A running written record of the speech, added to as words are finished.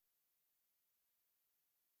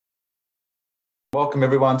Welcome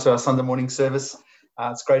everyone to our Sunday morning service.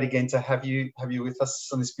 It's great again to have you with us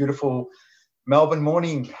on this beautiful Melbourne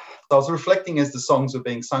morning. I was reflecting as the songs were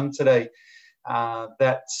being sung today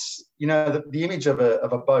that the image of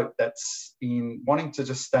a boat that's been wanting to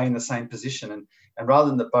just stay in the same position, and rather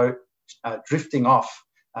than the boat drifting off,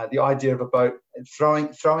 the idea of a boat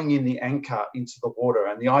throwing in the anchor into the water,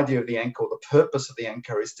 and the idea of the anchor, the purpose of the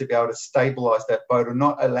anchor, is to be able to stabilize that boat or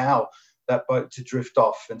not allow that boat to drift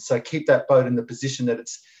off, and so keep that boat in the position that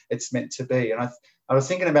it's meant to be. And I was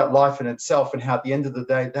thinking about life in itself, and how at the end of the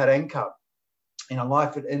day, that anchor in our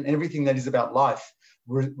life and everything that is about life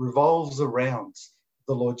revolves around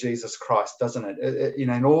the Lord Jesus Christ, doesn't it?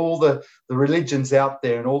 And all the religions out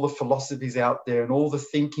there, and all the philosophies out there, and all the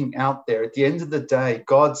thinking out there, at the end of the day,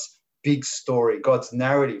 God's big story, God's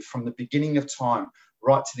narrative from the beginning of time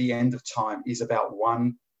right to the end of time is about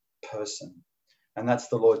one person. And that's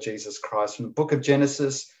the Lord Jesus Christ. From the book of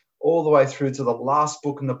Genesis all the way through to the last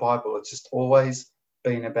book in the Bible, it's just always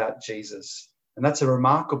been about Jesus. And that's a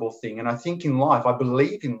remarkable thing. And I think in life, I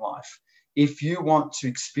believe in life, if you want to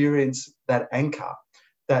experience that anchor,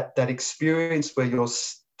 that experience where you're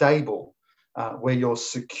stable, where you're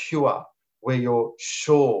secure, where you're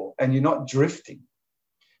sure, and you're not drifting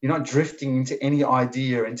into any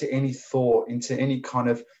idea, into any thought, into any kind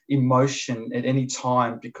of emotion at any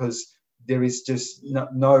time, because there is just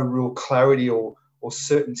no real clarity or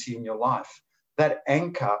certainty in your life. That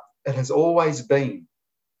anchor, it has always been,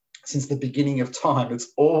 since the beginning of time,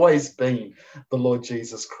 it's always been the Lord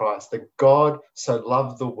Jesus Christ, that God so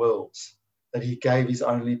loved the world that he gave his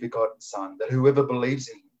only begotten Son, that whoever believes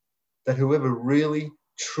in him, that whoever really,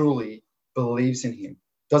 truly believes in him,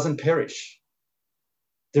 doesn't perish.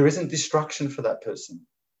 There isn't destruction for that person.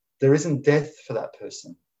 There isn't death for that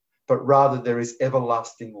person, but rather there is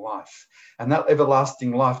everlasting life. And that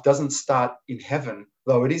everlasting life doesn't start in heaven,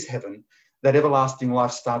 though it is heaven. That everlasting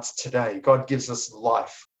life starts today. God gives us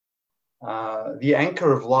life. The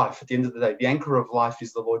anchor of life, at the end of the day, the anchor of life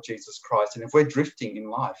is the Lord Jesus Christ. And if we're drifting in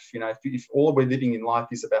life, if all we're living in life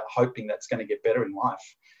is about hoping that's going to get better in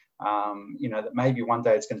life, that maybe one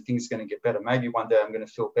day things are going to get better, maybe one day I'm going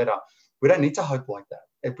to feel better, we don't need to hope like that.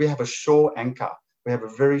 If we have a sure anchor, we have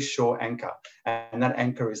a very sure anchor, and that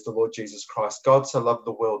anchor is the Lord Jesus Christ. God so loved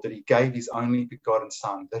the world that he gave his only begotten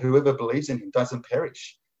Son, that whoever believes in him doesn't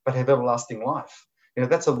perish, but have everlasting life.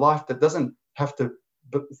 That's a life that doesn't have to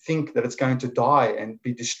think that it's going to die and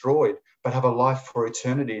be destroyed, but have a life for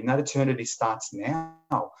eternity. And that eternity starts now.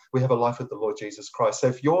 We have a life with the Lord Jesus Christ. So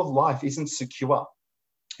if your life isn't secure,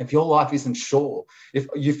 if your life isn't sure,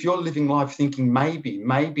 if you're living life thinking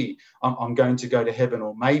maybe I'm going to go to heaven,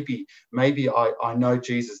 or maybe I know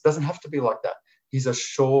Jesus, it doesn't have to be like that. He's a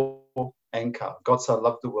sure anchor. God so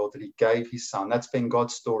loved the world that he gave his Son. That's been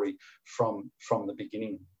God's story from the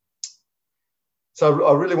beginning. So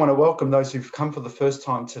I really want to welcome those who've come for the first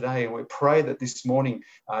time today, and we pray that this morning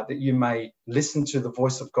that you may listen to the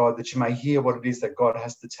voice of God, that you may hear what it is that God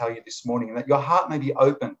has to tell you this morning, and that your heart may be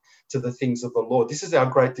open to the things of the Lord. This is our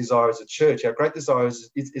great desire as a church. Our great desire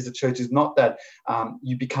as a church is not that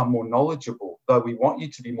you become more knowledgeable, though we want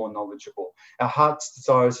you to be more knowledgeable. Our heart's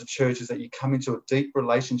desire as a church is that you come into a deep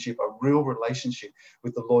relationship, a real relationship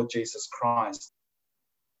with the Lord Jesus Christ.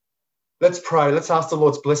 Let's pray. Let's ask the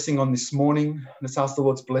Lord's blessing on this morning. Let's ask the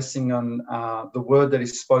Lord's blessing on the word that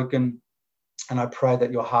is spoken. And I pray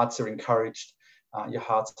that your hearts are encouraged, your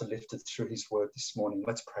hearts are lifted through his word this morning.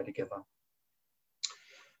 Let's pray together.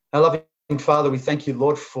 Our loving Father, we thank you,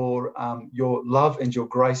 Lord, for your love and your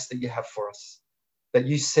grace that you have for us, that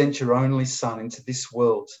you sent your only Son into this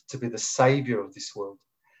world to be the Saviour of this world.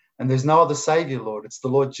 And there's no other Saviour, Lord. It's the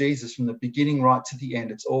Lord Jesus from the beginning right to the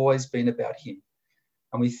end. It's always been about him.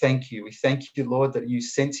 And we thank you. We thank you, Lord, that you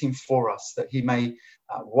sent him for us, that he may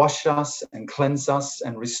wash us and cleanse us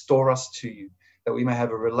and restore us to you, that we may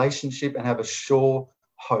have a relationship and have a sure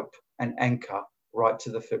hope and anchor right to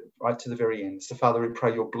the very end. So, Father, we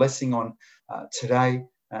pray your blessing on today.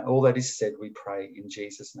 All that is said, we pray in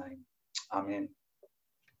Jesus' name. Amen.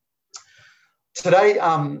 Today,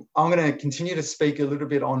 I'm going to continue to speak a little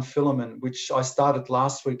bit on Philemon, which I started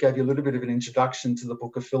last week, gave you a little bit of an introduction to the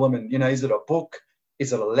book of Philemon. Is it a book?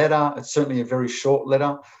 Is it a letter? It's certainly a very short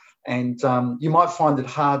letter. And you might find it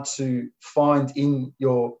hard to find in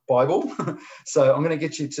your Bible. So I'm going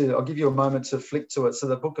to I'll give you a moment to flick to it. So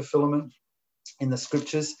the book of Philemon in the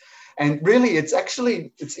scriptures. And really, it's an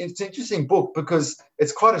interesting book because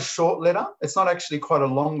it's quite a short letter. It's not actually quite a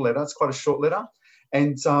long letter. It's quite a short letter.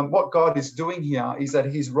 And what God is doing here is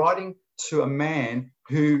that he's writing to a man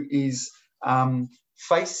who is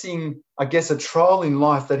facing, I guess, a trial in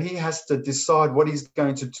life, that he has to decide what he's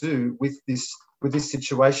going to do with this with this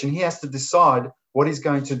situation. He has to decide what he's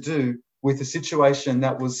going to do with a situation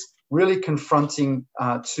that was really confronting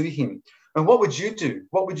to him. And what would you do?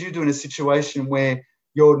 What would you do in a situation where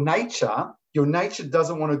your nature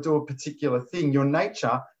doesn't want to do a particular thing? Your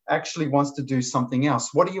nature actually wants to do something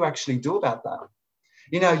else. What do you actually do about that?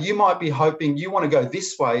 You might be hoping you want to go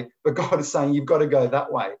this way, but God is saying you've got to go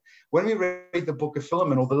that way. When we read the book of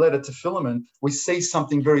Philemon, or the letter to Philemon, we see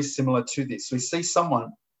something very similar to this. We see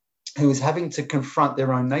someone who is having to confront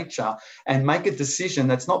their own nature and make a decision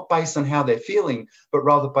that's not based on how they're feeling, but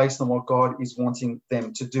rather based on what God is wanting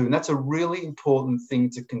them to do. And that's a really important thing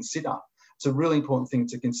to consider. It's a really important thing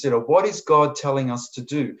to consider. What is God telling us to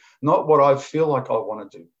do? Not what I feel like I want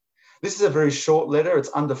to do. This is a very short letter. It's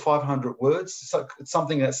under 500 words. So it's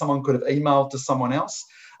something that someone could have emailed to someone else.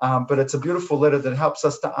 But it's a beautiful letter that helps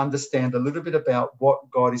us to understand a little bit about what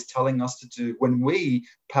God is telling us to do when we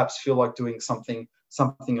perhaps feel like doing something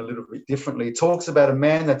a little bit differently. It talks about a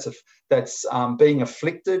man that's being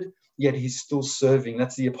afflicted, yet he's still serving.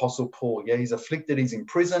 That's the Apostle Paul. Yeah, he's afflicted, he's in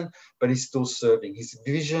prison, but he's still serving. His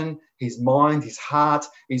vision, his mind, his heart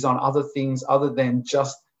is on other things other than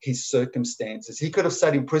just his circumstances. He could have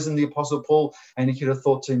sat in prison, the Apostle Paul, and he could have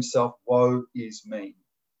thought to himself, woe is me.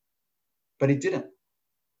 But he didn't.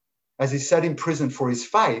 As he sat in prison for his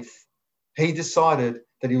faith, he decided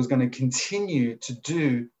that he was going to continue to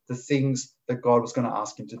do the things that God was going to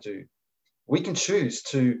ask him to do. We can choose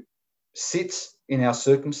to sit in our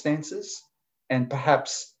circumstances and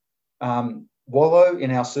perhaps wallow in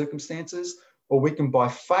our circumstances, or we can, by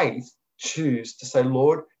faith, choose to say,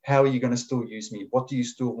 Lord, how are you going to still use me? What do you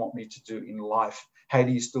still want me to do in life? How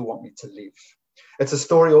do you still want me to live? It's a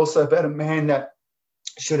story also about a man that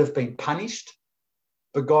should have been punished,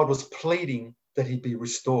 but God was pleading that he be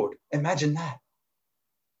restored. Imagine that.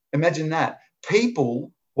 Imagine that.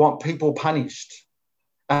 People want people punished.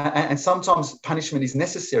 And sometimes punishment is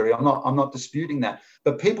necessary. I'm not disputing that.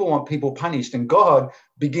 But people want people punished. And God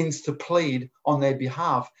begins to plead on their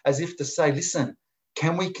behalf as if to say, listen,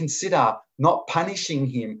 can we consider not punishing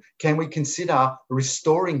him? Can we consider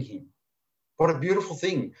restoring him? What a beautiful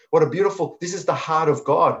thing. This is the heart of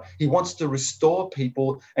God. He wants to restore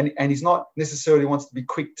people, and he's not necessarily wants to be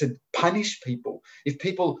quick to punish people. If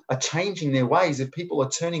people are changing their ways, if people are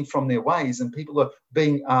turning from their ways and people are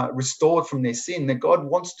being restored from their sin, then God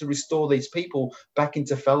wants to restore these people back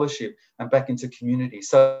into fellowship and back into community.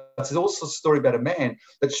 So it's also a story about a man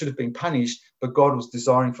that should have been punished, but God was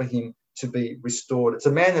desiring for him to be restored. It's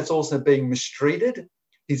a man that's also being mistreated.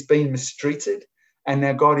 He's been mistreated. And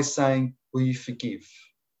now God is saying, will you forgive?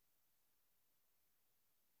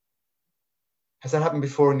 Has that happened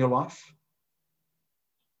before in your life?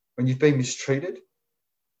 When you've been mistreated,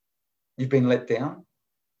 you've been let down,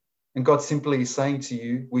 and God simply is saying to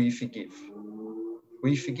you, will you forgive?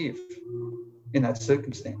 Will you forgive in that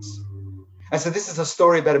circumstance? And so this is a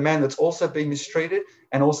story about a man that's also been mistreated,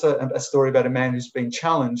 and also a story about a man who's been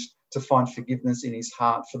challenged to find forgiveness in his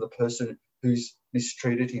heart for the person who's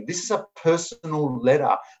mistreated him. This is a personal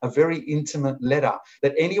letter, a very intimate letter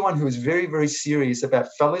that anyone who is very, very serious about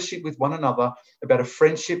fellowship with one another, about a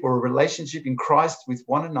friendship or a relationship in Christ with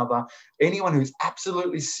one another, anyone who's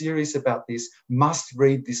absolutely serious about this must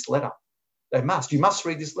read this letter. They must. You must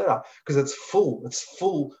read this letter because it's full. It's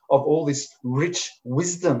full of all this rich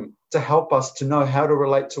wisdom to help us to know how to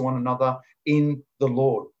relate to one another in the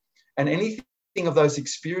Lord. And anything of those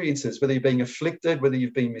experiences, whether you're being afflicted, whether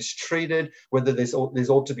you've been mistreated, whether there's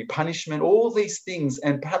ought to be punishment, all these things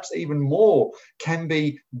and perhaps even more can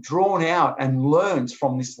be drawn out and learned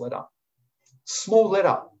from this letter. Small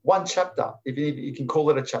letter, one chapter, if you can call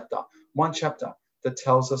it a chapter, one chapter that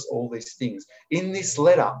tells us all these things. In this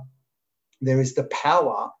letter, there is the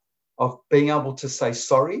power of being able to say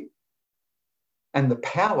sorry and the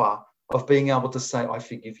power of being able to say, I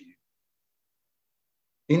forgive you.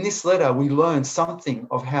 In this letter, we learn something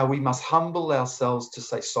of how we must humble ourselves to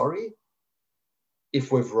say sorry if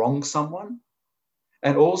we've wronged someone,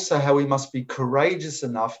 and also how we must be courageous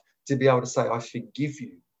enough to be able to say, I forgive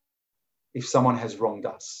you if someone has wronged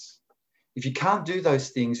us. If you can't do those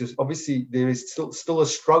things, obviously there is still a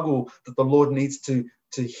struggle that the Lord needs to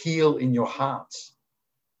heal in your heart.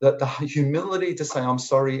 That the humility to say, I'm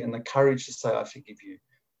sorry, and the courage to say, I forgive you.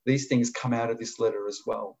 These things come out of this letter as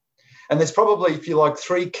well. And there's probably, if you like,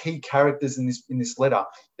 three key characters in this letter.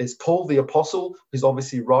 There's Paul the Apostle, who's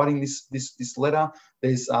obviously writing this letter.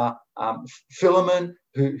 There's Philemon,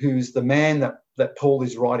 who's the man that Paul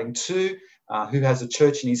is writing to, who has a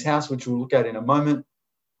church in his house, which we'll look at in a moment.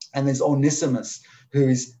 And there's Onesimus,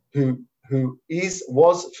 who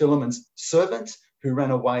was Philemon's servant, who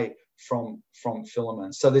ran away from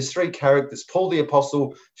Philemon. So there's three characters: Paul the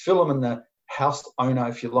Apostle, Philemon the house owner,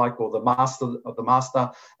 if you like, or the master,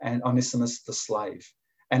 and Onesimus the slave.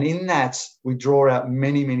 And in that, we draw out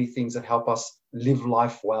many, many things that help us live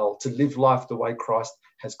life well, to live life the way Christ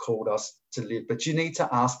has called us to live. But you need to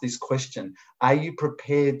ask this question: are you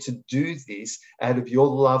prepared to do this out of your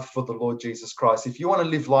love for the Lord Jesus Christ? If you want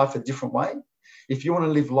to live life a different way, if you want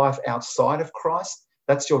to live life outside of Christ,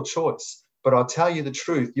 that's your choice. But I'll tell you the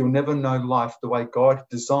truth, you'll never know life the way God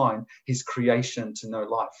designed his creation to know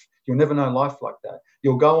life. You'll never know life like that.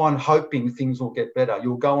 You'll go on hoping things will get better.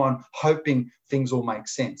 You'll go on hoping things will make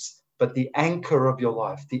sense. But the anchor of your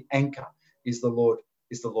life, the anchor is the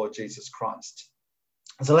Lord Jesus Christ.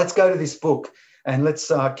 So let's go to this book and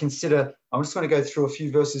let's consider. I'm just going to go through a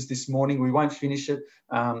few verses this morning. We won't finish it.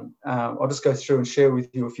 I'll just go through and share with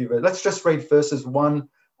you a few verses. Let's just read verses 1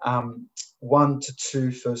 to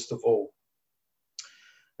 2 first of all.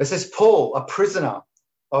 It says, Paul, a prisoner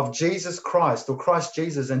of Jesus Christ, or Christ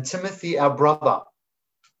Jesus, and Timothy, our brother,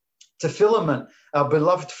 to Philemon, our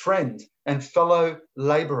beloved friend and fellow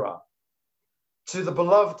laborer, to the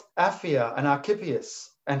beloved Apphia and Archippus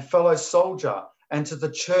and fellow soldier, and to the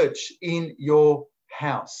church in your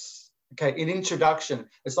house. Okay, in introduction,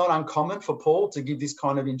 it's not uncommon for Paul to give this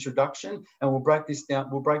kind of introduction, and we'll break this down.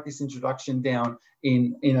 We'll break this introduction down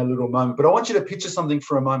in a little moment. But I want you to picture something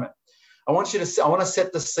for a moment. I want to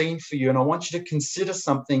set the scene for you, and I want you to consider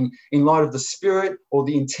something in light of the spirit or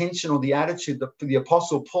the intention or the attitude that the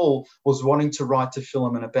Apostle Paul was wanting to write to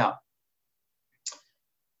Philemon about.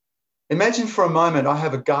 Imagine for a moment I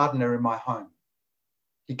have a gardener in my home.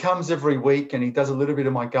 He comes every week and he does a little bit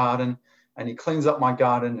of my garden, and he cleans up my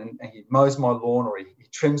garden, and he mows my lawn, or he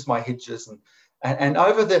trims my hedges. And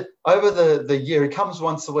over the year, he comes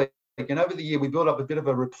once a week, and over the year we build up a bit of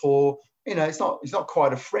a rapport. You know, he's not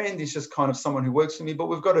quite a friend. He's just kind of someone who works for me, but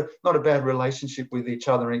we've got not a bad relationship with each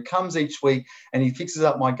other. And he comes each week and he fixes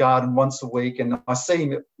up my garden once a week, and I see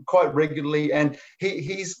him quite regularly. And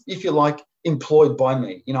he's, if you like, employed by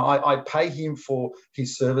me. You know, I pay him for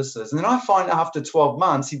his services. And then I find after 12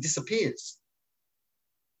 months, he disappears.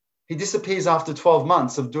 He disappears after 12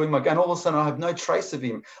 months of doing and all of a sudden I have no trace of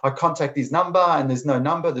him. I contact his number and there's no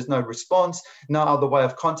number, there's no response, no other way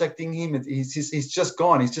of contacting him. He's just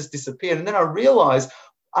gone, he's just disappeared. And then I realize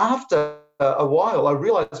after a while, I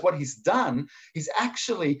realize what he's done. He's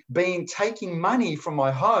actually been taking money from my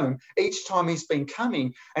home each time he's been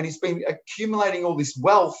coming, and he's been accumulating all this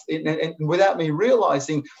wealth and without me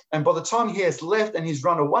realizing. And by the time he has left and he's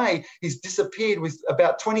run away, he's disappeared with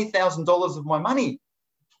about $20,000 of my money.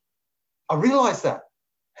 I realized that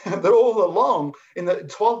all along in the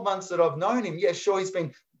 12 months that I've known him, yeah, sure, he's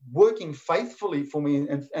been working faithfully for me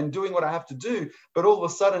and doing what I have to do. But all of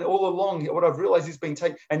a sudden, all along, what I've realized, he's been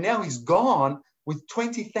taken, and now he's gone with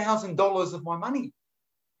 $20,000 of my money.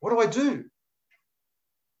 What do I do?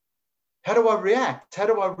 How do I react? How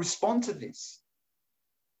do I respond to this?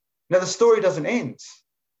 Now, the story doesn't end.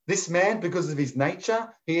 This man, because of his nature,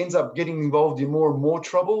 he ends up getting involved in more and more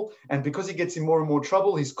trouble. And because he gets in more and more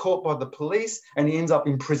trouble, he's caught by the police and he ends up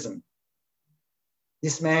in prison.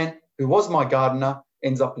 This man, who was my gardener,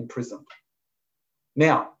 ends up in prison.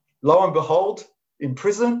 Now, lo and behold, in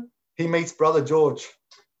prison, he meets Brother George.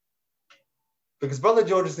 Because Brother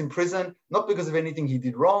George is in prison, not because of anything he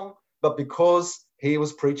did wrong, but because he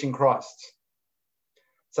was preaching Christ.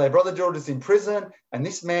 So Brother George is in prison and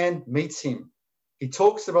this man meets him. He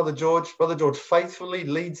talks to Brother George. Brother George faithfully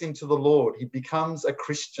leads him to the Lord. He becomes a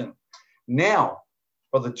Christian. Now,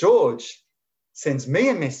 Brother George sends me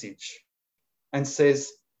a message and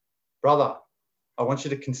says, brother, I want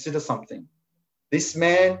you to consider something. This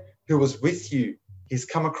man who was with you, he's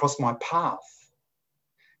come across my path.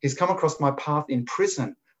 He's come across my path in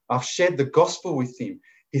prison. I've shared the gospel with him.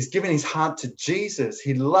 He's given his heart to Jesus.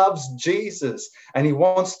 He loves Jesus and he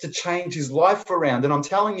wants to change his life around. And I'm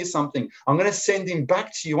telling you something, I'm going to send him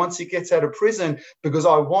back to you once he gets out of prison, because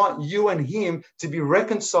I want you and him to be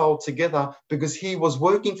reconciled together, because he was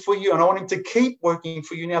working for you and I want him to keep working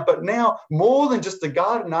for you now. But now more than just a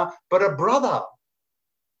gardener, but a brother.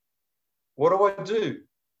 What do I do?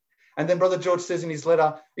 And then Brother George says in his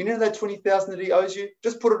letter, you know that $20,000 that he owes you?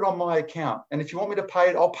 Just put it on my account. And if you want me to pay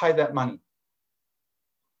it, I'll pay that money.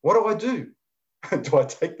 What do I do? Do I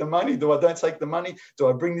take the money? Do I don't take the money? Do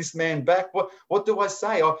I bring this man back? What do I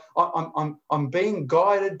say? I'm being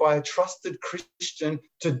guided by a trusted Christian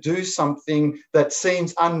to do something that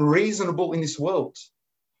seems unreasonable in this world,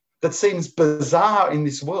 that seems bizarre in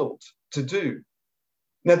this world to do.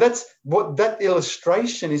 Now, that's what that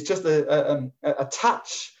illustration is, just a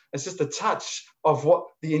touch. It's just a touch of what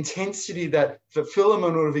the intensity that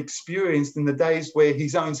Philemon would have experienced in the days where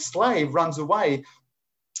his own slave runs away.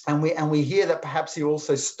 And we hear that perhaps he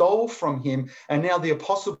also stole from him. And now the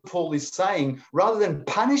Apostle Paul is saying, rather than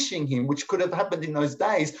punishing him, which could have happened in those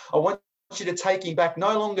days, I want you to take him back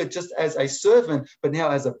no longer just as a servant, but now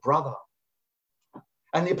as a brother.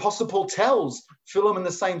 And the Apostle Paul tells Philemon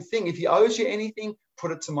the same thing. If he owes you anything,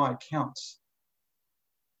 put it to my account.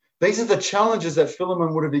 These are the challenges that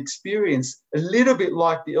Philemon would have experienced, a little bit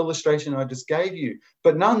like the illustration I just gave you.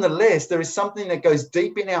 But nonetheless, there is something that goes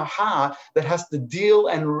deep in our heart that has to deal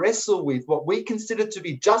and wrestle with what we consider to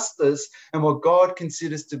be justice and what God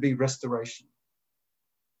considers to be restoration.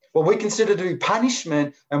 What we consider to be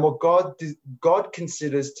punishment and what God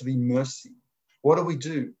considers to be mercy. What do we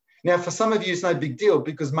do? Now, for some of you, it's no big deal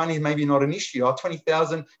because money is maybe not an issue. Oh,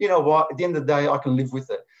 20,000, you know what? At the end of the day, I can live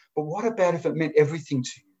with it. But what about if it meant everything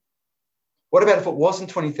to you? What about if it wasn't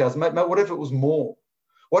 20,000? What if it was more?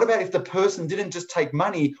 What about if the person didn't just take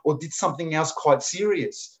money or did something else quite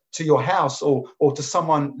serious to your house or to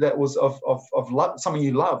someone that was of love, someone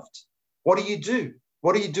you loved? What do you do?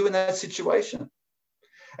 What do you do in that situation?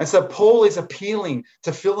 And so Paul is appealing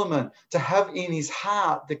to Philemon to have in his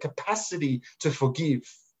heart the capacity to forgive.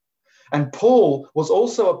 And Paul was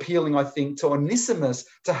also appealing, I think, to Onesimus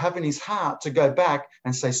to have in his heart to go back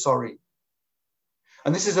and say sorry.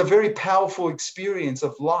 And this is a very powerful experience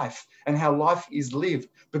of life and how life is lived,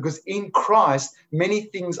 because in Christ, many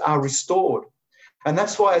things are restored. And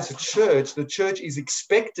that's why as a church, the church is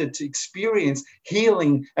expected to experience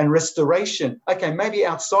healing and restoration. Okay, maybe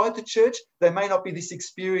outside the church, there may not be this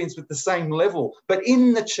experience with the same level, but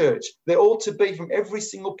in the church, there ought to be from every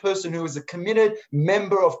single person who is a committed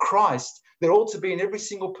member of Christ, there ought to be in every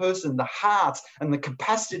single person the heart and the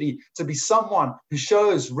capacity to be someone who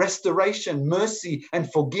shows restoration, mercy,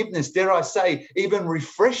 and forgiveness, dare I say, even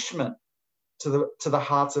refreshment to the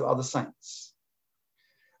hearts of other saints.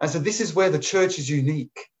 And so this is where the church is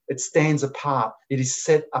unique. It stands apart. It is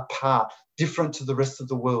set apart, different to the rest of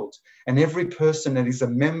the world. And every person that is a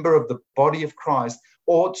member of the body of Christ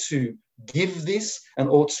ought to give this and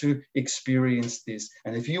ought to experience this.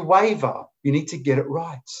 And if you waver, you need to get it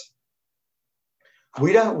right.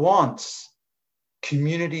 We don't want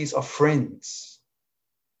communities of friends.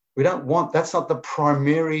 That's not the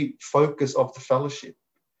primary focus of the fellowship.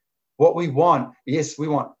 What we want, yes, we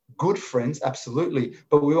want good friends, absolutely,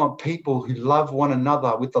 but we want people who love one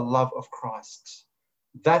another with the love of Christ.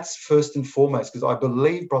 That's first and foremost, because I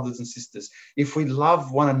believe, brothers and sisters, if we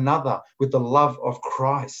love one another with the love of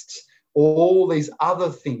Christ, all these other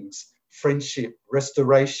things, friendship,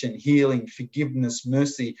 restoration, healing, forgiveness,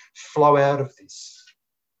 mercy, flow out of this.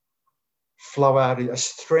 Flow out of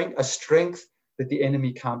a strength that the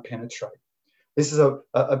enemy can't penetrate. This is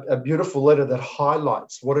a beautiful letter that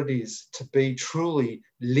highlights what it is to be truly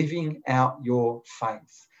living out your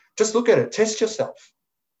faith. Just look at it. Test yourself.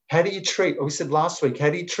 How do you treat, we said last week, how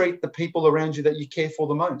do you treat the people around you that you care for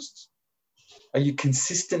the most? Are you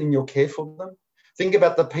consistent in your care for them? Think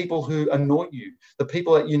about the people who annoy you, the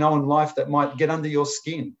people that you know in life that might get under your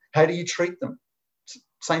skin. How do you treat them?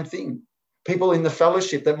 Same thing. People in the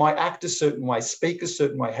fellowship that might act a certain way, speak a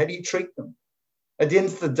certain way. How do you treat them? At the end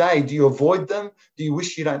of the day, do you avoid them? Do you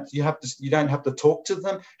wish you don't have to talk to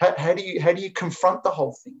them? How do you confront the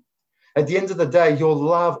whole thing? At the end of the day, your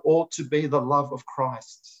love ought to be the love of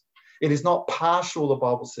Christ. It is not partial, the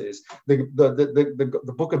Bible says.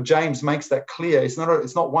 The book of James makes that clear. It's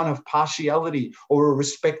not one of partiality or a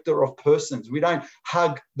respecter of persons. We don't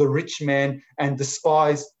hug the rich man and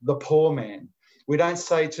despise the poor man. We don't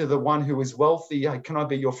say to the one who is wealthy, hey, can I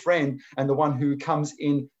be your friend? And the one who comes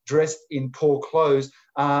in dressed in poor clothes,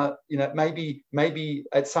 maybe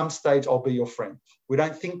at some stage I'll be your friend. We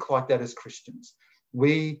don't think like that as Christians.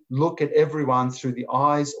 We look at everyone through the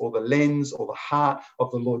eyes or the lens or the heart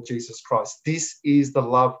of the Lord Jesus Christ. This is the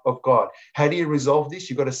love of God. How do you resolve this?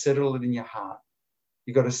 You've got to settle it in your heart.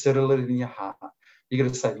 You've got to settle it in your heart. You've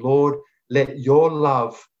got to say, Lord, let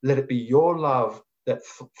it be your love that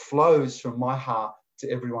flows from my heart to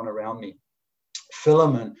everyone around me.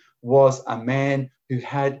 Philemon was a man who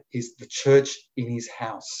had the church in his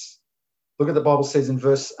house. Look at the Bible says in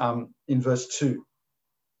verse 2.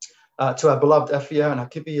 To our beloved Apphia and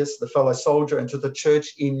Archippus, the fellow soldier, and to the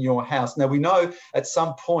church in your house. Now we know at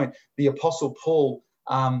some point the Apostle Paul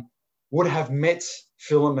would have met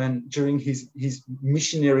Philemon during his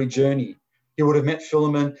missionary journey. He would have met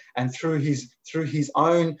Philemon, and through his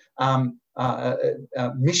own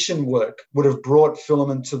mission work would have brought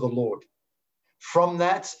Philemon to the Lord. From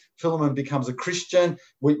that, Philemon becomes a Christian.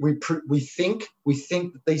 We think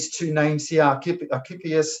that these two names here,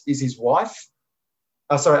 Archippus is his wife,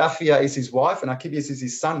 Apphia is his wife and Archibius is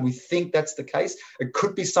his son. We think that's the case. It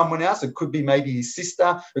could be someone else. It could be maybe his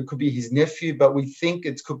sister. It could be his nephew, but we think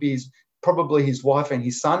it could be probably his wife and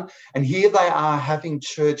his son. And here they are having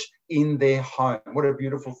church in their home. What a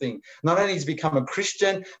beautiful thing. Not only has he become a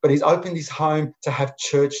Christian, but he's opened his home to have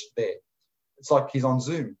church there. It's like he's on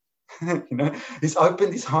Zoom. He's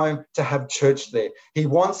opened his home to have church there. He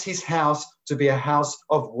wants his house to be a house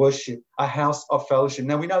of worship, a house of fellowship.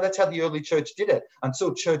 Now, we know that's how the early church did it.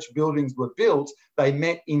 Until church buildings were built, they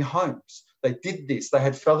met in homes. They did this. They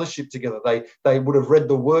had fellowship together. They would have read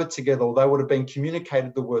the word together, or they would have been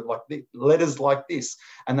communicated the word like this, letters like this,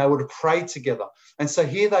 and they would have prayed together. And so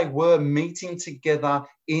here they were meeting together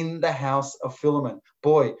in the house of Philemon.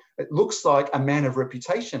 Boy, it looks like a man of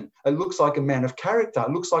reputation. It looks like a man of character.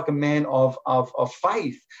 It looks like a man of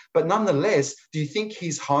faith. But nonetheless, do you think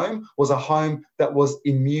his home was a home that was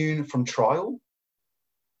immune from trial?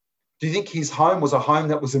 Do you think his home was a home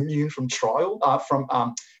that was immune from trial,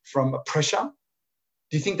 from pressure?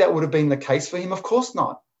 Do you think that would have been the case for him? Of course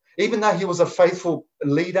not. Even though he was a faithful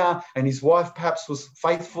leader and his wife perhaps was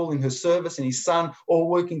faithful in her service and his son all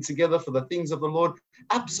working together for the things of the Lord,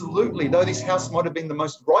 absolutely, though this house might have been the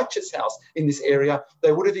most righteous house in this area,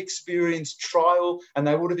 they would have experienced trial and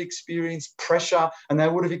they would have experienced pressure and they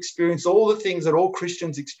would have experienced all the things that all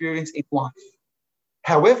Christians experience in life.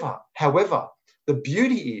 However, the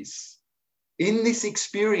beauty is, in this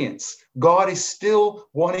experience, God is still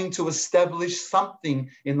wanting to establish something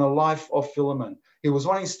in the life of Philemon. He was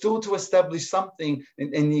wanting still to establish something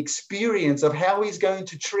in the experience of how he's going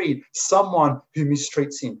to treat someone who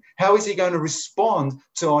mistreats him. How is he going to respond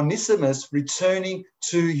to Onesimus returning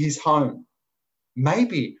to his home?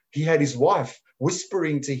 Maybe he had his wife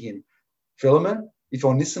whispering to him, Philemon, if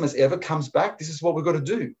Onesimus ever comes back, this is what we've got to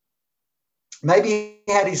do. Maybe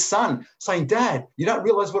he had his son saying, Dad, you don't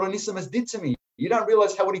realize what Onesimus did to me. You don't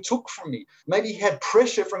realize what he took from me. Maybe he had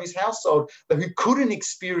pressure from his household who couldn't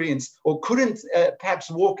experience or couldn't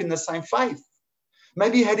perhaps walk in the same faith.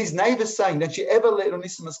 Maybe he had his neighbors saying, don't you ever let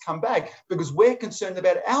Onesimus come back because we're concerned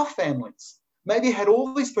about our families. Maybe he had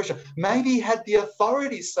all this pressure. Maybe he had the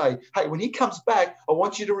authorities say, hey, when he comes back, I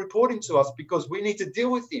want you to report him to us because we need to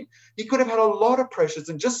deal with him. He could have had a lot of pressures.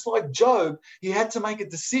 And just like Job, he had to make a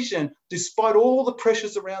decision despite all the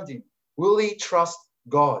pressures around him. Will he trust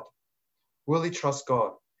God? Will he trust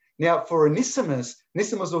God? Now, for Onesimus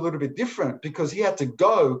was a little bit different because he had to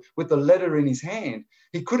go with the letter in his hand.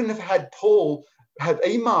 He couldn't have had Paul have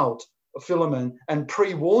emailed Philemon and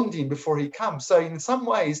pre-warned him before he comes. So in some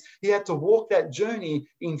ways, he had to walk that journey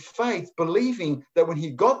in faith, believing that when he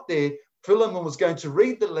got there, Philemon was going to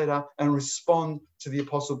read the letter and respond to the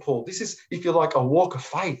Apostle Paul. This is, if you like, a walk of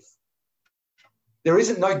faith. There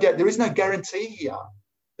is no guarantee here.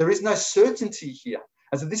 There is no certainty here.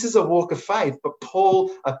 And so this is a walk of faith, but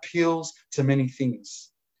Paul appeals to many things.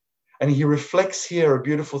 And he reflects here a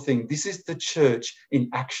beautiful thing. This is the church in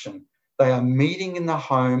action. They are meeting in the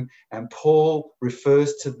home and Paul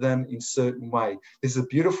refers to them in a certain way. There's a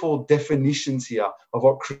beautiful definitions here of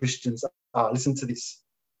what Christians are. Listen to this.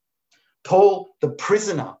 Paul, the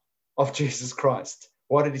prisoner of Jesus Christ.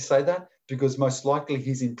 Why did he say that? Because most likely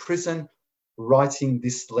he's in prison writing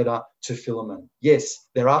this letter to Philemon. Yes,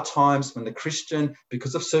 there are times when the Christian,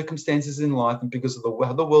 because of circumstances in life and because of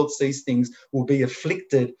how the world sees things, will be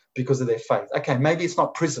afflicted because of their faith. Okay, maybe it's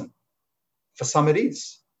not prison. For some it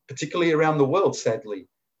is. Particularly around the world, sadly.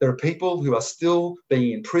 There are people who are still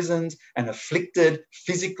being imprisoned and afflicted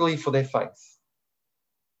physically for their faith.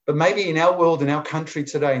 But maybe in our world, in our country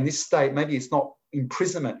today, in this state, maybe it's not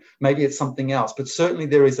imprisonment, maybe it's something else. But certainly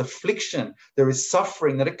there is affliction, there is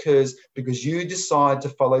suffering that occurs because you decide to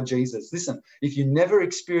follow Jesus. Listen, if you never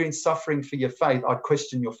experience suffering for your faith, I'd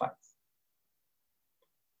question your faith.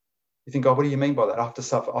 You think, oh, what do you mean by that? I have to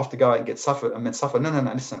suffer. I have to go out and get suffered and then suffer. No,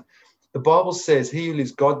 listen. The Bible says he who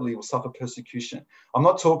lives godly will suffer persecution. I'm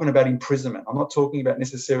not talking about imprisonment. I'm not talking about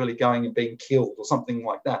necessarily going and being killed or something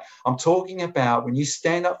like that. I'm talking about when you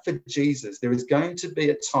stand up for Jesus, there is going to be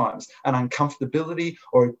at times an uncomfortability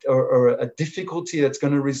or a difficulty that's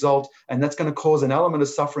going to result, and that's going to cause an element of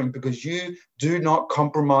suffering because you do not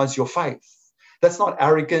compromise your faith. That's not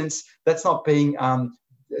arrogance. That's not being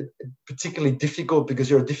particularly difficult because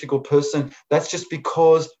you're a difficult person. That's just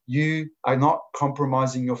because you are not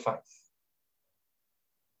compromising your faith.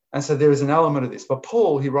 And so there is an element of this. But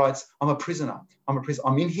Paul, he writes, I'm a prisoner.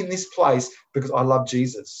 I'm in this place because I love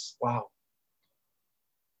Jesus. Wow.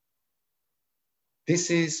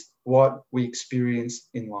 This is what we experience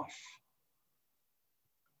in life.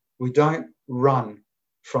 We don't run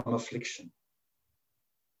from affliction.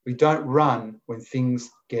 We don't run when things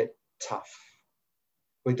get tough.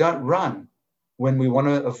 We don't run when we want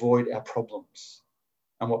to avoid our problems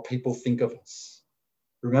and what people think of us.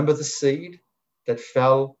 Remember the seed that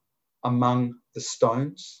fell among the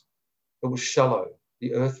stones? It was shallow.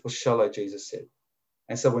 The earth was shallow, Jesus said.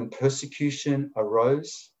 And so when persecution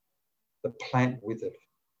arose, the plant withered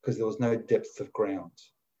because there was no depth of ground.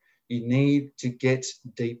 You need to get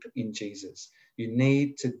deep in Jesus. You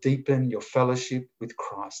need to deepen your fellowship with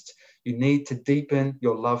Christ. You need to deepen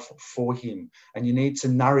your love for him. And you need to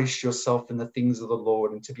nourish yourself in the things of the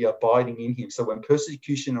Lord and to be abiding in him. So when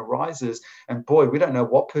persecution arises, and boy, we don't know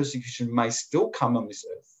what persecution may still come on this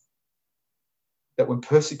earth, that when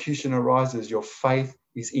persecution arises, your faith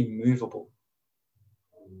is immovable.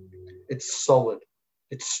 It's solid.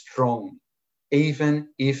 It's strong. Even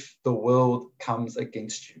if the world comes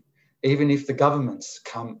against you, even if the governments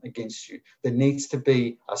come against you, there needs to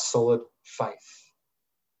be a solid faith.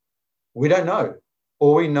 We don't know.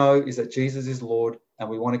 All we know is that Jesus is Lord and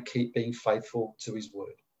we want to keep being faithful to his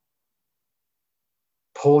word.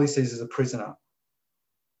 Paul, he sees as a prisoner.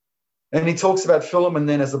 And he talks about Philemon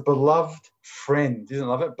then as a beloved friend. Isn't it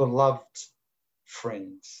love it? Beloved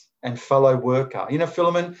friends and fellow worker. You know,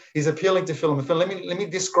 Philemon, he's appealing to Philemon. Let me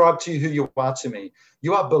describe to you who you are to me.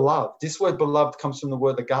 You are beloved. This word beloved comes from the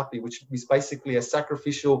word agape, which is basically a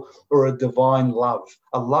sacrificial or a divine love,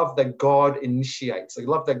 a love that God initiates, a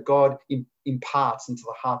love that God imparts into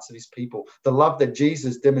the hearts of his people, the love that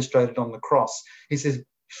Jesus demonstrated on the cross. He says,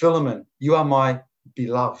 Philemon, you are my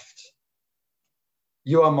beloved.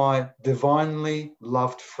 You are my divinely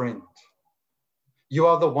loved friend. You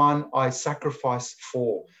are the one I sacrifice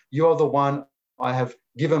for. You are the one I have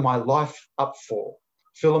given my life up for.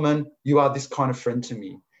 Philemon, you are this kind of friend to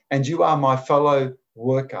me. And you are my fellow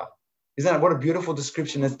worker. Isn't that what a beautiful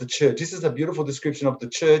description as the church? This is a beautiful description of the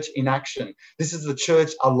church in action. This is the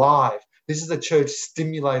church alive. This is a church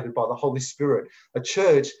stimulated by the Holy Spirit. A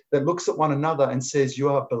church that looks at one another and says, you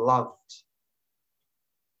are beloved.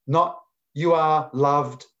 Not you are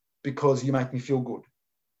loved because you make me feel good.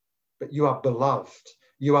 But you are beloved.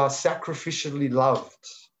 You are sacrificially loved.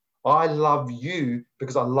 I love you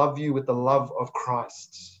because I love you with the love of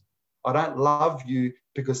Christ. I don't love you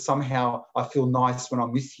because somehow I feel nice when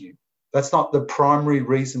I'm with you. That's not the primary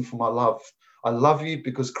reason for my love. I love you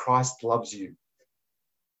because Christ loves you.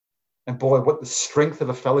 And boy, what the strength of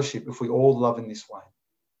a fellowship if we all love in this way.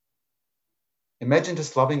 Imagine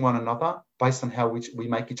just loving one another based on how we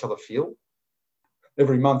make each other feel.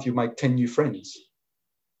 Every month you make 10 new friends.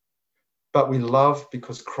 But we love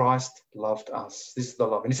because Christ loved us. This is the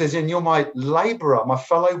love. And he says, and you're my laborer, my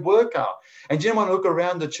fellow worker. And you know, when I look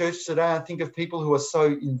around the church today, I think of people who are so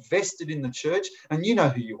invested in the church, and you know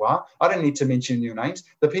who you are. I don't need to mention your names.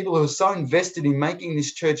 The people who are so invested in making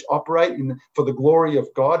this church operate for the glory of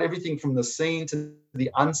God, everything from the seen to the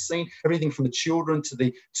unseen, everything from the children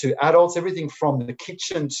to adults, everything from the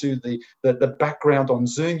kitchen to the background on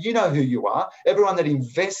Zoom. You know who you are. Everyone that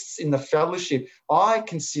invests in the fellowship,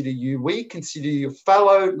 we consider you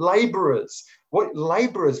fellow laborers. What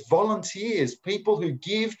laborers, volunteers, people who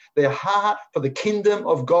give their heart for the kingdom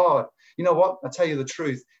of God. You know what? I'll tell you the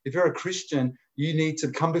truth. If you're a Christian, you need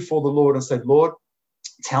to come before the Lord and say, Lord,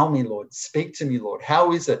 tell me, Lord, speak to me, Lord.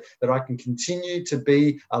 How is it that I can continue to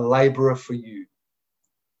be a laborer for you?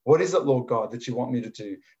 What is it, Lord God, that you want me to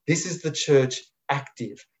do? This is the church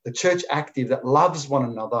active, the church active that loves one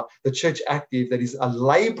another, the church active that is a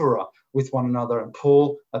laborer with one another. And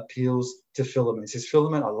Paul appeals to Philemon. He says,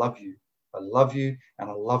 Philemon, I love you, and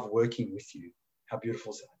I love working with you. How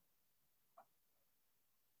beautiful is that?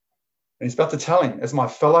 And he's about to tell him, as my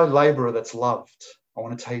fellow laborer that's loved, I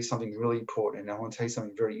want to tell you something really important, and I want to tell you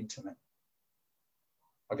something very intimate.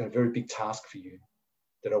 I've got a very big task for you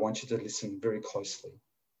that I want you to listen very closely.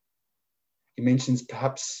 He mentions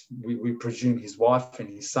perhaps, we presume, his wife and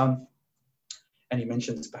his son. And he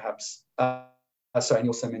mentions perhaps, and he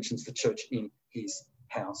also mentions the church in his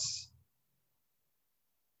house.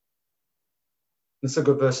 Let's look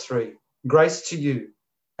at verse 3. Grace to you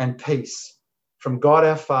and peace from God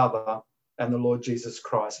our Father and the Lord Jesus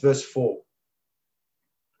Christ. Verse 4.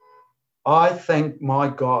 I thank my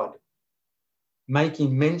God,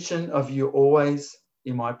 making mention of you always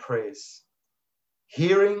in my prayers,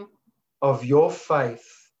 hearing of your faith,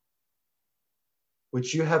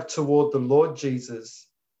 which you have toward the Lord Jesus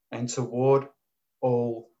and toward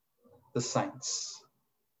all the saints.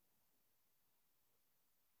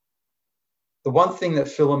 The one thing that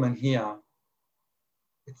Philemon here,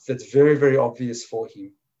 that's very, very obvious for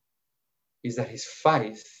him, is that his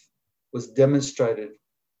faith was demonstrated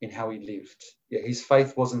in how he lived. Yeah, his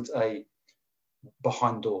faith wasn't a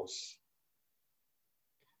behind doors.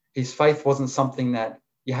 His faith wasn't something that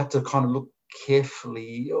you had to kind of look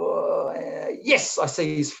carefully. yes, I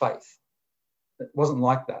see his faith. It wasn't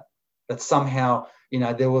like that. That somehow,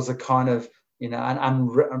 there was a kind of,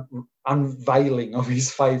 an unveiling of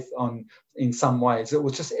his faith in some ways. It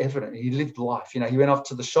was just evident. He lived life. He went off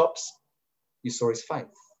to the shops. You saw his faith.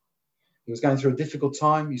 He was going through a difficult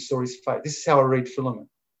time. You saw his faith. This is how I read Philemon.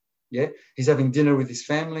 Yeah, he's having dinner with his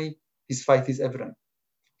family. His faith is evident.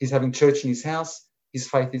 He's having church in his house. His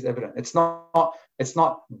faith is evident. It's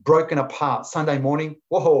not broken apart. Sunday morning,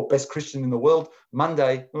 whoa, best Christian in the world.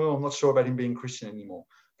 Monday, oh, I'm not sure about him being Christian anymore.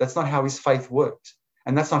 That's not how his faith worked.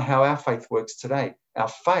 And that's not how our faith works today. Our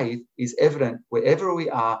faith is evident wherever we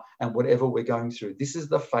are and whatever we're going through. This is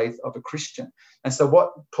the faith of a Christian. And so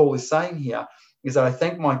what Paul is saying here is that I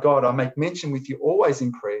thank my God, I make mention with you always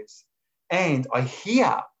in prayers, and I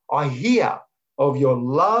hear of your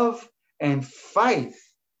love and faith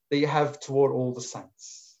that you have toward all the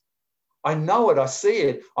saints. I know it. I see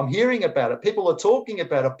it. I'm hearing about it. People are talking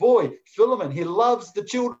about it. Boy, Philemon, he loves the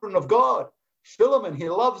children of God. Philemon, he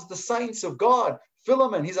loves the saints of God.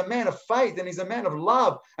 Philemon, he's a man of faith and he's a man of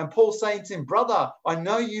love. And Paul's saying to him, brother, I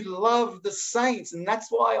know you love the saints, and that's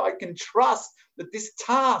why I can trust that this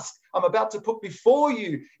task I'm about to put before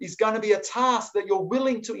you is going to be a task that you're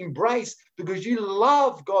willing to embrace because you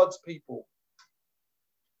love God's people.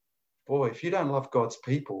 Boy, if you don't love God's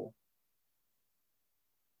people,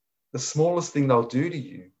 the smallest thing they'll do to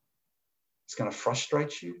you is going to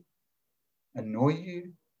frustrate you, annoy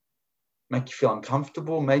you, make you feel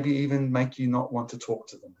uncomfortable, maybe even make you not want to talk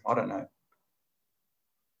to them. I don't know.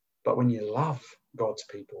 But when you love God's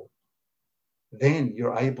people, then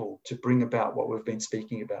you're able to bring about what we've been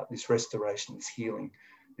speaking about, this restoration, this healing,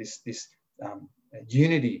 this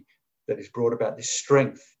unity that is brought about, this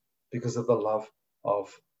strength because of the love of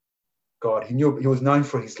God. He was known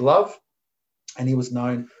for his love, and he was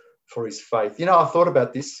known for his faith. I thought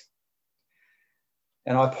about this,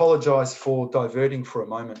 and I apologize for diverting for a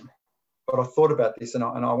moment, but I thought about this, and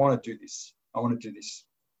I want to do this. I'm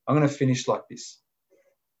going to finish like this.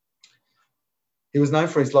 He was known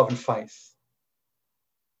for his love and faith.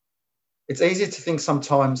 It's easy to think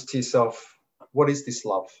sometimes to yourself, what is this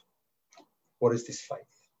love? What is this faith?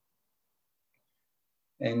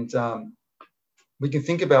 And we can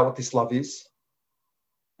think about what this love is,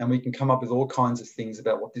 and we can come up with all kinds of things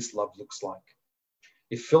about what this love looks like.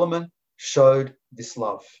 If Philemon showed this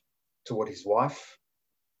love toward his wife,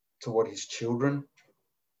 toward his children,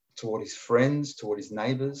 toward his friends, toward his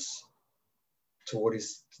neighbors, toward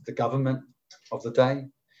the government of the day,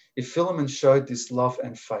 if Philemon showed this love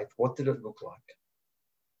and faith, what did it look like?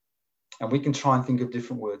 And we can try and think of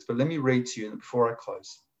different words, but let me read to you before I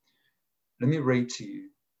close. Let me read to you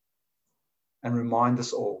and remind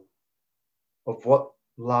us all of what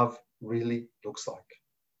love really looks like.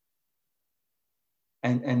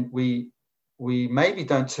 And we maybe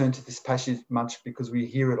don't turn to this passage much because we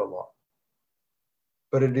hear it a lot.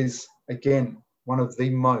 But it is, again, one of the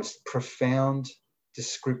most profound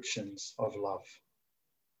descriptions of love.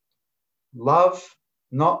 Love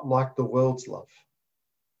not like the world's love.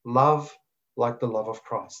 Love like the love of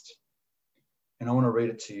Christ. And I want to read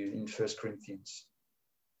it to you in 1 Corinthians.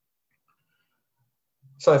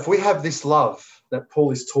 So if we have this love that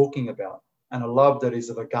Paul is talking about, and a love that is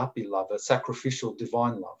of agape love, a sacrificial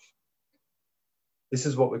divine love, this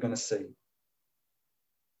is what we're going to see.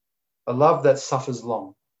 A love that suffers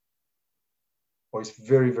long, or is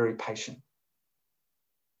very, very patient.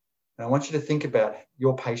 And I want you to think about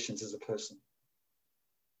your patience as a person.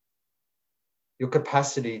 Your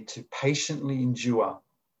capacity to patiently endure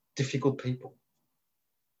difficult people,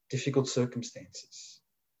 difficult circumstances,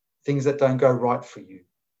 things that don't go right for you.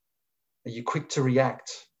 Are you quick to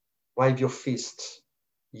react, wave your fist,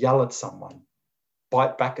 yell at someone,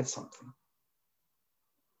 bite back at something?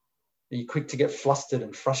 Are you quick to get flustered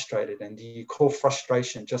and frustrated? And do you call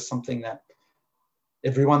frustration just something that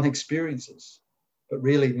everyone experiences? But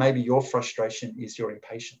really, maybe your frustration is your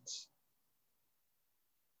impatience.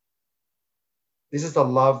 This is the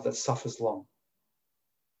love that suffers long,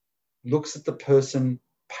 looks at the person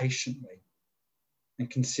patiently and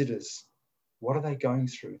considers, what are they going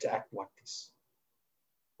through to act like this?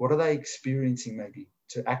 What are they experiencing maybe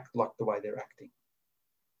to act like the way they're acting?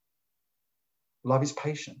 Love is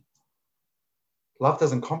patient. Love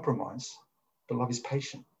doesn't compromise, but love is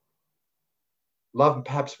patient. Love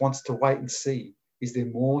perhaps wants to wait and see, is there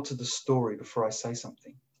more to the story before I say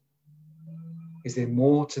something? Is there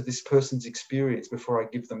more to this person's experience before I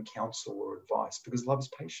give them counsel or advice? Because love is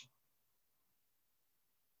patient.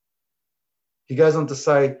 He goes on to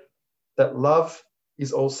say that love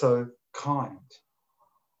is also kind.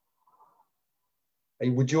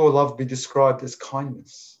 Would your love be described as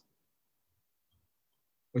kindness?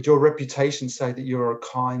 Would your reputation say that you're a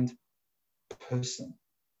kind person?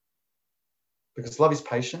 Because love is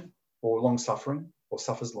patient or long-suffering or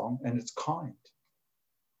suffers long, and it's kind.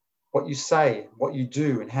 What you say, what you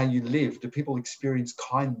do, and how you live, do people experience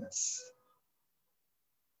kindness?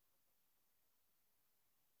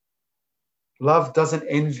 Love doesn't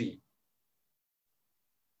envy.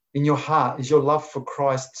 In your heart, is your love for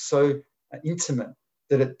Christ so intimate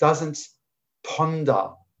that it doesn't ponder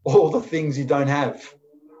all the things you don't have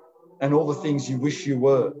and all the things you wish you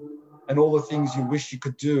were and all the things you wish you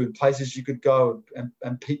could do and places you could go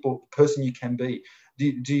and people, person you can be?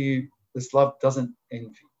 This love doesn't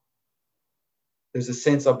envy. There's a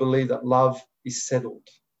sense, I believe, that love is settled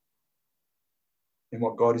in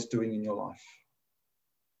what God is doing in your life.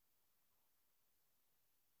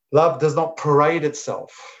 Love does not parade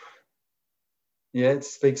itself. Yeah, it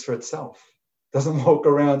speaks for itself. Doesn't walk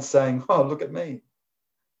around saying, oh, look at me.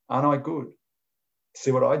 Aren't I good?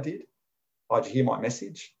 See what I did? Oh, did you hear my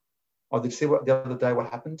message? Oh, did you see what the other day what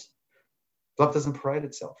happened? Love doesn't parade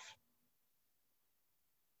itself.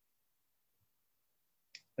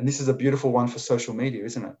 And this is a beautiful one for social media,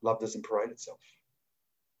 isn't it? Love doesn't parade itself.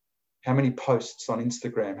 How many posts on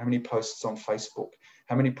Instagram? How many posts on Facebook?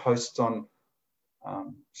 How many posts on,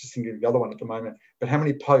 just thinking of the other one at the moment, but how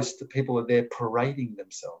many posts that people are there parading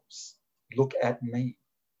themselves? Look at me.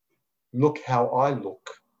 Look how I look.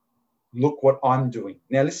 Look what I'm doing.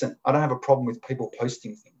 Now, listen, I don't have a problem with people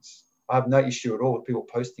posting things. I have no issue at all with people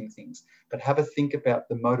posting things, but have a think about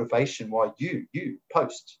the motivation why you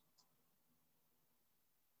post.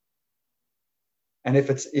 And if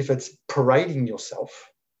it's parading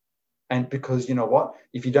yourself, and because you know what,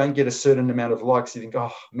 if you don't get a certain amount of likes, you think,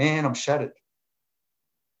 oh man, I'm shattered.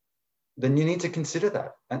 Then you need to consider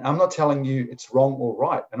that. And I'm not telling you it's wrong or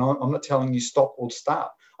right. And I'm not telling you stop or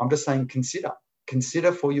start. I'm just saying consider.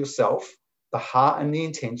 Consider for yourself the heart and the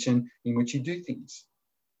intention in which you do things.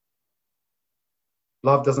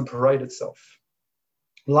 Love doesn't parade itself.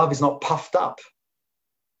 Love is not puffed up.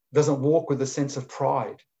 It doesn't walk with a sense of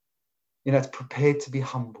pride. You know, it's prepared to be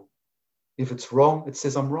humble. If it's wrong, it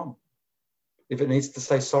says I'm wrong. If it needs to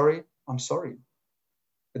say sorry, I'm sorry.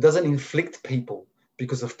 It doesn't inflict people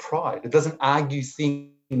because of pride. It doesn't argue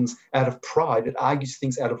things out of pride. It argues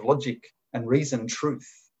things out of logic and reason and truth.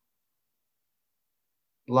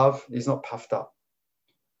 Love is not puffed up.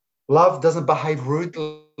 Love doesn't behave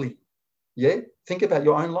rudely. Yeah? Think about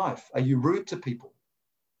your own life. Are you rude to people?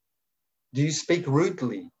 Do you speak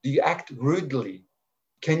rudely? Do you act rudely?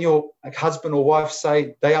 Can your husband or wife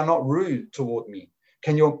say, they are not rude toward me?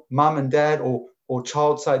 Can your mum and dad or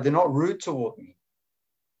child say, they're not rude toward me?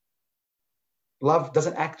 Love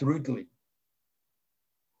doesn't act rudely.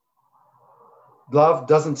 Love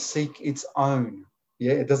doesn't seek its own.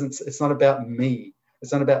 Yeah, it's not about me.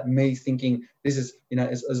 It's not about me thinking this is, you know,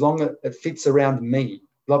 as long as it fits around me.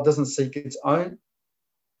 Love doesn't seek its own.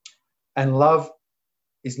 And love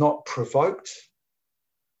is not provoked.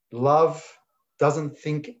 Love doesn't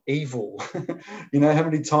think evil. You know, how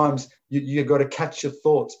many times you've got to catch your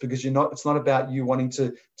thoughts because it's not about you wanting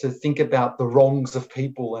to think about the wrongs of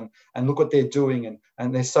people and look what they're doing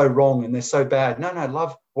and they're so wrong and they're so bad. No,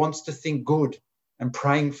 love wants to think good and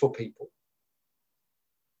praying for people.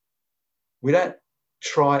 We don't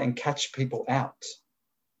try and catch people out.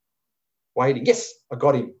 Waiting, yes, I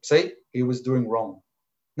got him. See, he was doing wrong.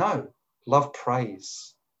 No, love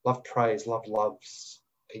prays. Love prays, love loves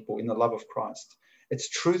people in the love of Christ. It's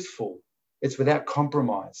truthful. It's without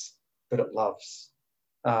compromise, but it loves.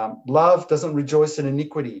 Love doesn't rejoice in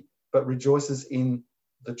iniquity, but rejoices in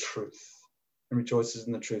the truth. And rejoices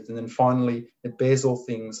in the truth. And then finally, it bears all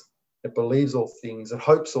things, it believes all things, it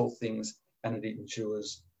hopes all things, and it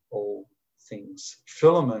endures all things.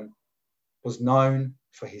 Philemon was known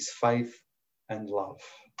for his faith and love.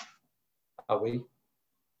 Are we?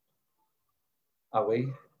 Are we?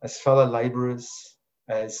 As fellow labourers,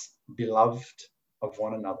 as beloved of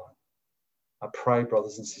one another. I pray,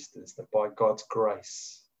 brothers and sisters, that by God's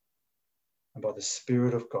grace and by the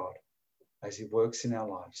Spirit of God, as he works in our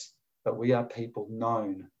lives, that we are people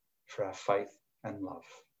known for our faith and love.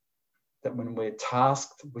 That when we're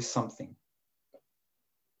tasked with something,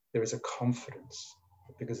 there is a confidence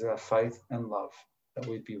that because of our faith and love, that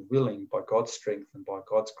we'd be willing by God's strength and by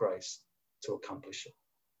God's grace to accomplish it.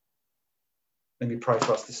 Let me pray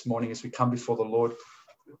for us this morning as we come before the Lord.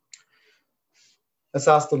 Let's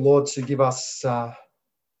ask the Lord to give us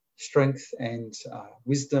strength and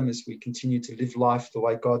wisdom as we continue to live life the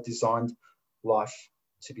way God designed life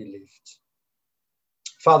to be lived.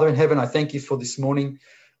 Father in heaven, I thank you for this morning.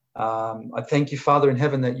 I thank you, Father in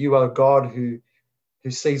heaven, that you are a God who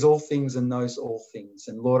who sees all things and knows all things.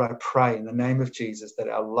 And Lord, I pray in the name of Jesus that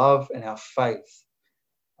our love and our faith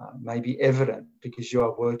may be evident because you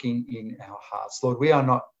are working in our hearts. Lord, we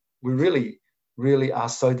really, really are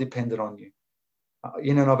so dependent on you.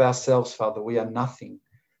 In and of ourselves, Father, we are nothing.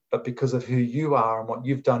 But because of who you are and what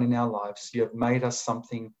you've done in our lives, you have made us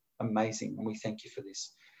something amazing. And we thank you for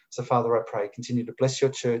this. So, Father, I pray, continue to bless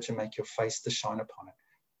your church and make your face to shine upon it.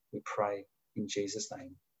 We pray in Jesus'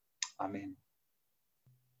 name. Amen.